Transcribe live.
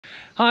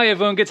Hi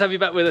everyone, good to have you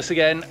back with us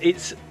again.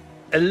 It's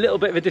a little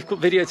bit of a difficult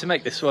video to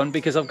make, this one,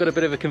 because I've got a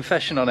bit of a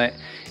confession on it.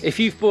 If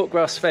you've bought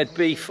grass-fed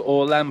beef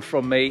or lamb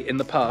from me in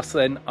the past,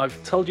 then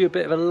I've told you a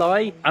bit of a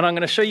lie, and I'm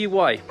going to show you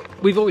why.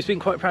 We've always been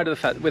quite proud of the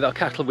fact that with our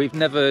cattle we've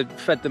never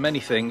fed them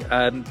anything.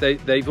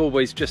 They've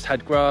always just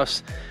had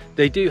grass.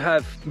 They do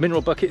have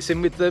mineral buckets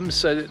in with them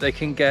so that they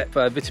can get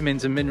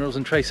vitamins and minerals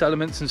and trace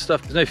elements and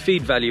stuff. There's no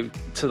feed value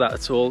to that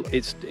at all.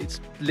 It's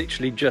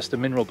literally just a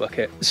mineral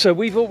bucket. So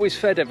we've always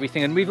fed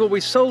everything, and we've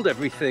always sold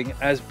everything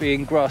as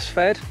being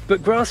grass-fed.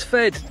 But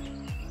grass-fed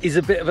is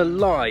a bit of a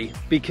lie,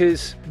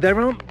 because there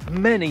aren't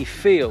many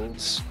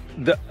fields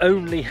that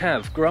only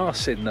have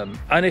grass in them,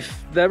 and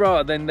if there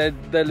are, then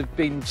they'll have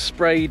been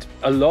sprayed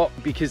a lot,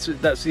 because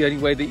that's the only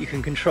way that you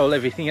can control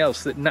everything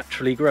else that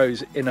naturally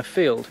grows in a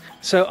field.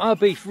 So our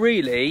beef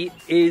really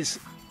is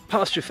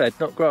pasture fed,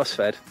 not grass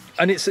fed,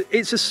 and it's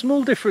a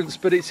small difference,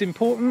 but it's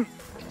important.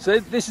 So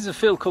this is a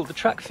field called the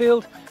track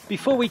field.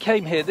 Before we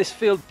came here, this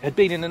field had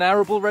been in an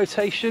arable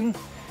rotation,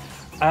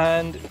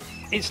 and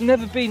it's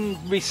never been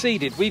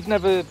reseeded. We've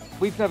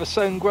never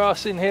sown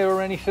grass in here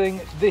or anything.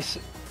 This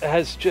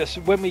has just,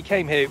 when we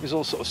came here, it was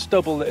all sort of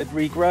stubble that had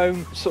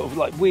regrown, sort of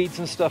like weeds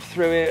and stuff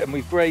through it, and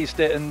we've grazed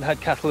it and had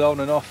cattle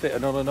on and off it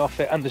and on and off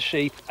it, and the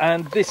sheep,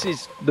 and this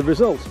is the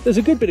result. There's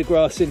a good bit of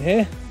grass in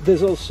here.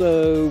 There's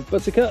also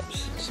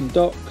buttercups, some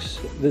docks,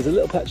 there's a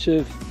little patch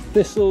of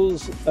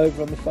thistles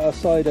over on the far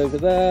side over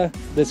there.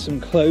 There's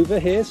some clover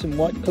here, some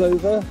white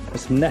clover,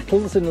 there's some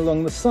nettles in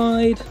along the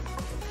side,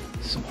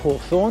 some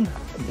hawthorn,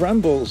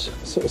 brambles,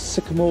 sort of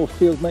sycamore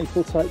field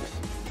maple type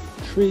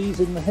trees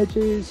in the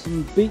hedges,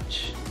 and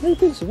beech. There's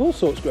bits of all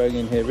sorts growing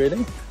in here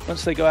really.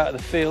 Once they go out of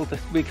the field,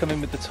 we come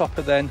in with the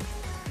topper then,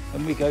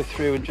 and we go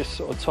through and just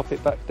sort of top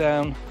it back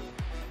down,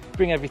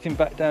 bring everything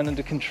back down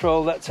under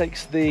control. That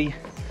takes the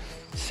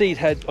seed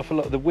head off a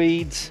lot of the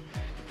weeds.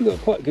 We've got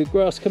quite good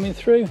grass coming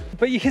through,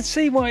 but you can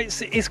see why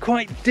it's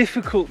quite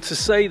difficult to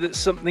say that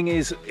something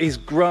is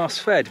grass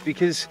fed,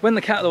 because when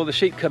the cattle or the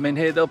sheep come in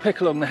here, they'll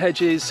pick along the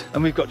hedges,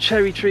 and we've got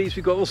cherry trees,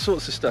 we've got all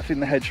sorts of stuff in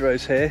the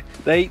hedgerows here.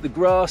 They eat the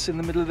grass in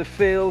the middle of the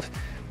field,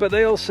 but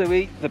they also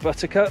eat the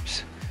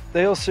buttercups,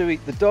 they also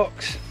eat the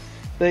docks,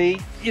 they,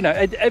 you know,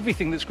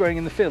 everything that's growing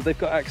in the field. They've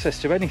got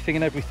access to anything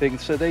and everything,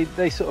 so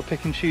they sort of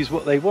pick and choose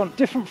what they want.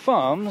 Different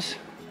farms,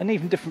 and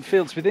even different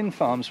fields within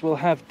farms, will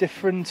have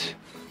different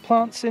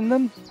plants in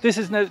them.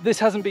 This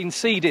hasn't been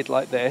seeded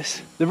like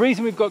this. The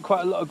reason we've got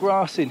quite a lot of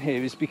grass in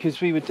here is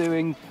because we were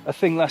doing a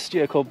thing last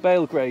year called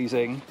bale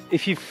grazing.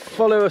 If you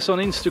follow us on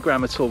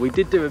Instagram at all, we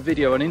did do a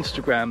video on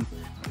Instagram,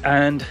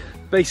 and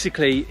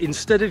basically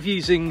instead of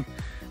using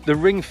the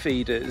ring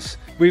feeders,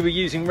 we were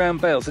using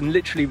round bales and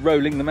literally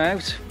rolling them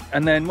out.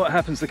 And then what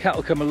happens, the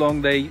cattle come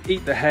along, they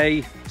eat the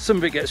hay, some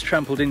of it gets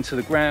trampled into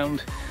the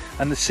ground,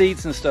 and the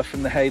seeds and stuff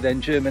from the hay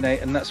then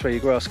germinate, and that's where your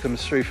grass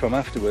comes through from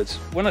afterwards.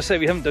 When I say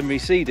we haven't done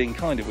reseeding,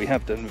 kind of, we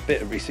have done a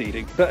bit of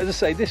reseeding, but as I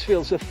say, this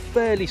field's a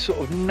fairly sort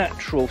of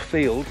natural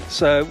field.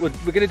 So we're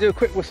going to do a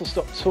quick whistle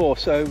stop tour.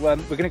 So we're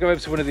going to go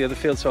over to one of the other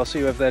fields, so I'll see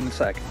you over there in a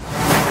sec.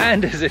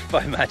 And as if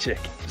by magic,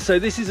 so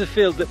this is a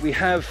field that we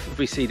have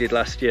reseeded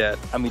last year,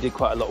 and we did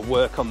quite a lot of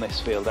work on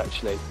this field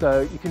actually.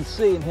 So you can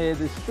see in here,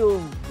 there's still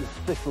the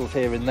thistles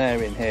here and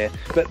there in here,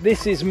 but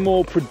this is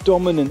more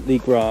predominantly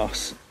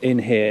grass in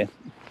here.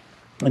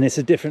 And it's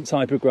a different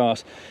type of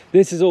grass.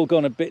 This has all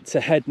gone a bit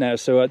to head now,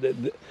 so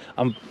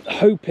I'm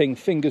hoping,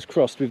 fingers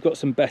crossed, we've got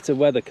some better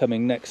weather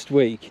coming next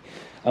week,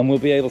 and we'll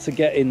be able to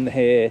get in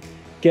here,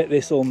 get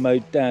this all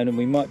mowed down, and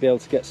we might be able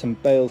to get some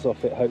bales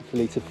off it,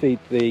 hopefully, to feed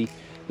the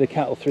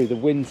cattle through the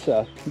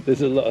winter.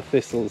 There's a lot of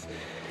thistles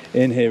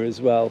in here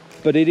as well,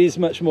 but it is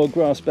much more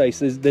grass based.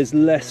 There's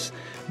less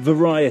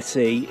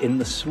variety in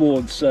the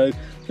sward, so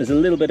there's a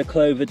little bit of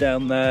clover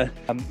down there,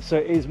 so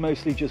it is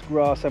mostly just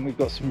grass, and we've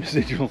got some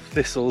residual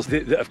thistles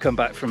that have come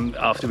back from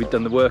after we've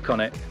done the work on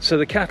it. So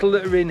the cattle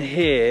that are in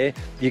here,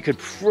 you could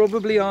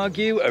probably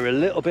argue, are a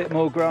little bit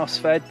more grass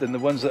fed than the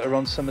ones that are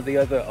on some of the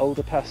other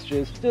older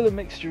pastures. Still a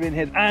mixture in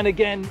here, and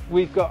again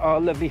we've got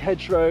our lovely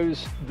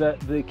hedgerows that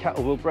the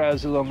cattle will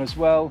browse along as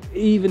well.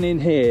 Even in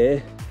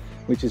here,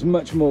 which is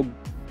much more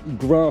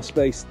grass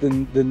based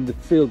than the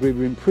field we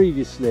were in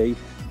previously,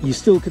 you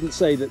still couldn't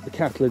say that the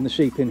cattle and the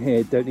sheep in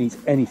here don't eat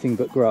anything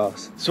but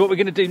grass. So what we're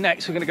going to do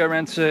next, we're going to go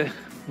around to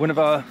one of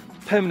our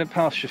permanent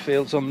pasture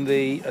fields at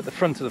the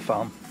front of the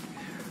farm.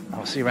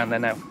 I'll see you around there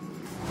now.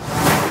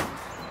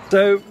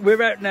 So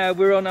we're out now,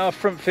 we're on our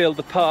front field,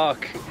 the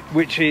park,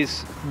 which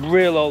is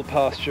real old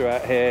pasture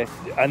out here,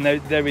 and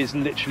there is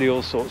literally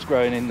all sorts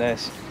growing in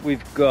this.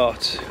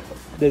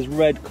 There's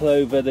red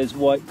clover, there's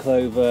white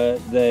clover,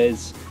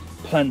 there's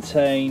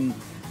plantain,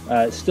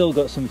 still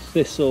got some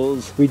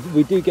thistles. We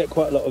do get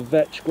quite a lot of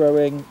vetch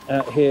growing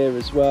out here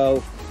as well,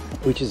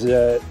 which is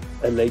a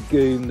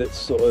legume that's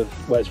sort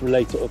of, well, it's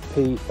related to a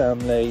pea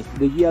family.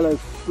 The yellow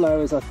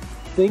flowers I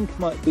think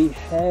might be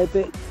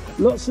hairbit.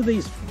 Lots of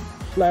these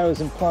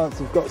flowers and plants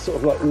have got sort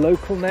of like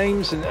local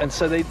names, and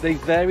so they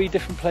vary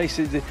different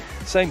places. The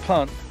same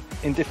plant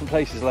in different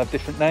places will have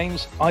different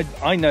names.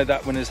 I know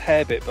that one as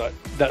harebit, but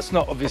that's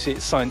not obviously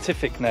its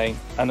scientific name,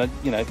 and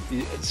you know,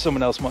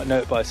 someone else might know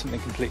it by something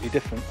completely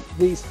different.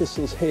 These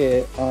thistles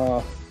here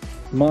are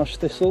marsh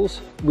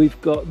thistles. We've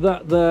got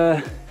that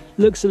there,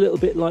 looks a little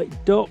bit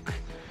like dock.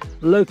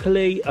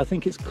 Locally I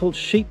think it's called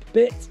sheep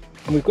bit,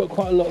 and we've got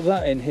quite a lot of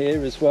that in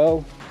here as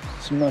well.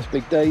 Some nice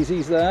big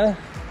daisies there.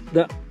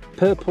 That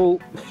purple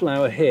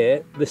flower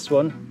here, this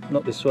one,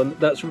 not this one,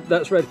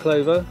 that's red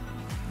clover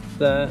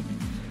there.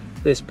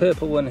 This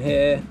purple one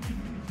here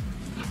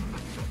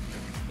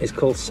is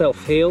called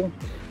self-heal.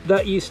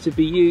 That used to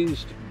be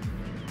used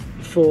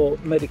for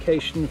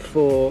medication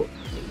for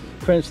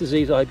Crohn's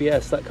disease,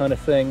 IBS, that kind of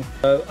thing.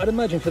 So I'd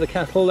imagine for the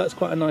cattle that's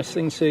quite a nice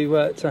thing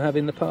to have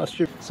in the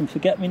pasture. Some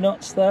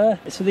forget-me-nots there.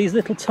 So these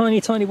little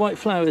tiny white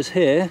flowers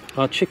here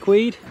are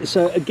chickweed.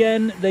 So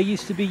again, they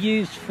used to be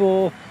used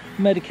for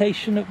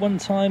medication at one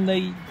time.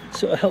 They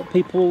sort of help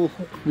people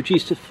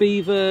reduce the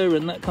fever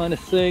and that kind of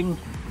thing.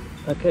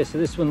 Okay, so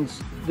this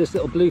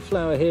little blue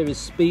flower here is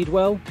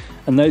speedwell,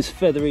 and those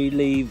feathery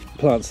leaved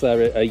plants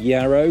there are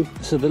yarrow.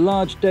 So the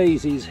large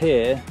daisies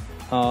here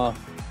are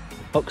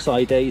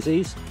oxeye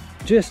daisies.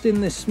 Just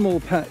in this small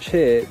patch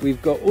here,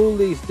 we've got all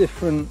these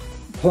different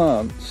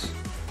plants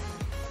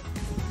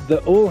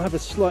that all have a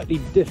slightly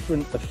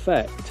different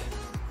effect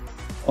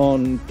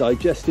on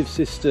digestive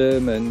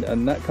system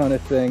and that kind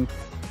of thing.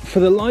 For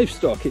the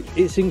livestock,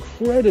 it's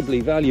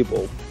incredibly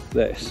valuable,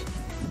 this.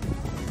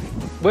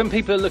 When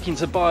people are looking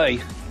to buy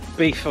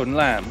beef and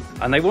lamb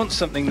and they want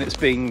something that's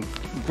being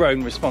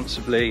grown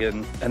responsibly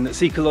and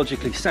that's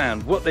ecologically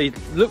sound, what they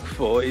look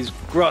for is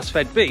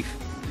grass-fed beef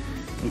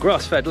and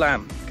grass-fed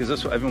lamb, because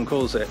that's what everyone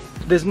calls it.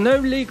 There's no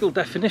legal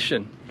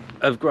definition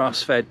of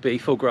grass-fed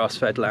beef or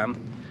grass-fed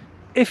lamb.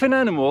 If an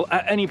animal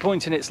at any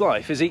point in its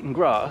life is eating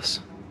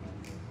grass,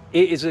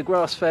 it is a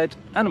grass-fed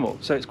animal,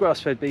 so it's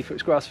grass-fed beef or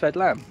it's grass-fed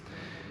lamb.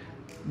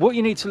 What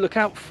you need to look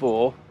out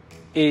for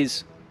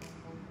is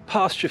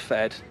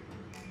pasture-fed,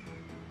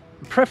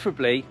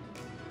 preferably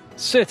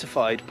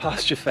certified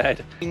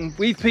pasture-fed.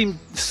 We've been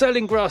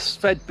selling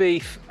grass-fed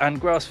beef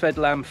and grass-fed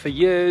lamb for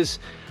years,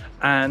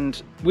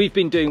 and we've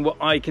been doing what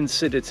I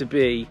consider to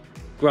be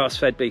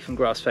grass-fed beef and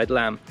grass-fed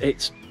lamb.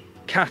 It's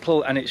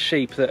cattle and it's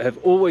sheep that have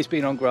always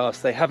been on grass.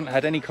 They haven't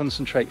had any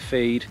concentrate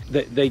feed,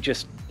 they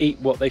just eat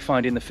what they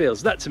find in the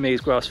fields. That to me is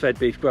grass-fed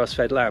beef,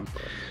 grass-fed lamb.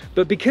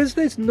 But because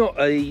there's not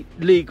a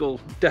legal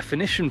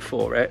definition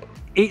for it,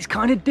 it's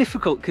kind of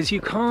difficult, because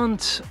you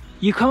can't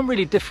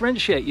really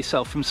differentiate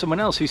yourself from someone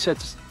else who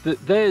says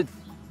that their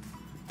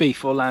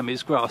beef or lamb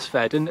is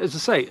grass-fed. And as I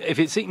say, if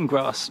it's eaten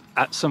grass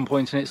at some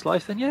point in its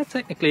life, then yeah,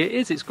 technically it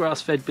is. It's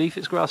grass-fed beef,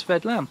 it's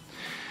grass-fed lamb.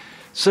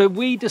 So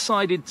we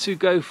decided to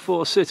go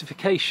for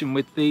certification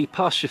with the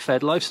Pasture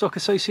Fed Livestock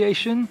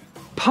Association.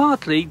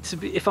 Partly,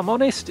 if I'm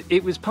honest,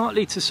 it was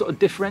partly to sort of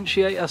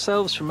differentiate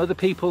ourselves from other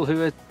people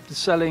who are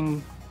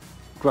selling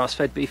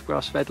grass-fed beef,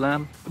 grass-fed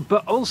lamb.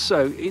 But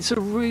also, it's a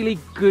really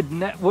good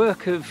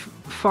network of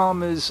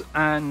farmers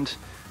and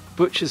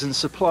butchers and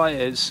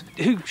suppliers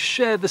who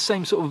share the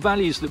same sort of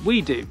values that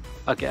we do,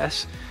 I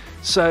guess.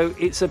 So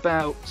it's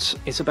about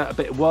a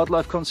bit of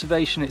wildlife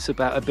conservation, it's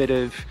about a bit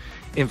of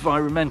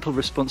environmental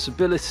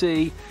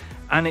responsibility,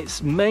 and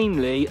it's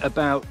mainly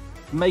about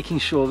making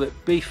sure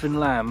that beef and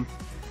lamb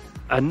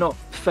are not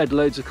fed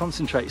loads of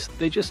concentrates,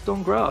 they're just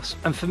on grass.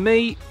 And for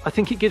me, I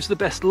think it gives the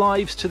best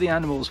lives to the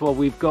animals while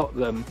we've got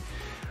them,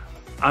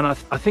 and I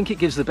think it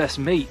gives the best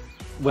meat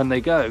when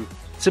they go.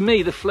 To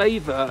me, the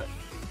flavour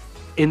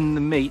in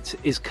the meat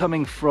is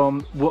coming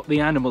from what the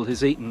animal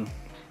has eaten.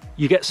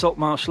 You get salt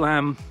marsh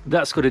lamb,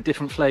 that's got a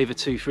different flavour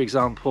to, for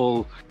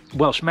example,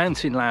 Welsh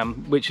mountain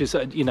lamb, which is,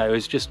 you know,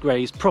 has just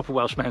grazed, proper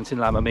Welsh mountain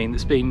lamb, I mean,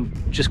 that's been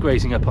just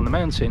grazing up on the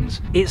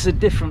mountains. It's a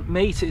different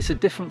meat, it's a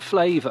different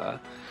flavour,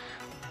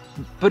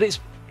 but it's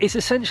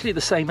essentially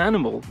the same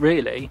animal,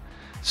 really.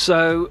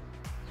 So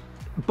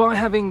by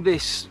having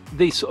these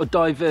sort of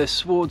diverse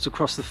swards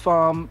across the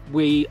farm,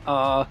 we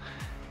are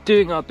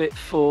doing our bit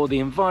for the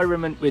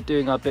environment, we're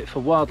doing our bit for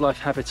wildlife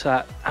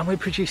habitat, and we're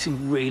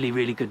producing really,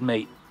 really good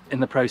meat in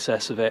the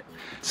process of it.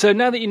 So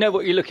now that you know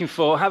what you're looking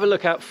for, have a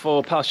look out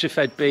for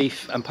pasture-fed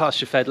beef and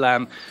pasture-fed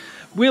lamb.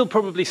 We'll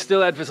probably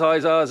still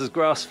advertise ours as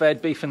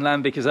grass-fed beef and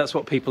lamb because that's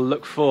what people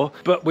look for,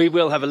 but we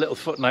will have a little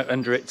footnote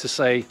under it to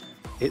say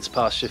it's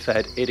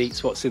pasture-fed, it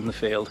eats what's in the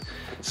field.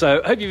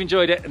 So hope you've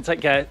enjoyed it, and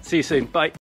take care. See you soon. Bye.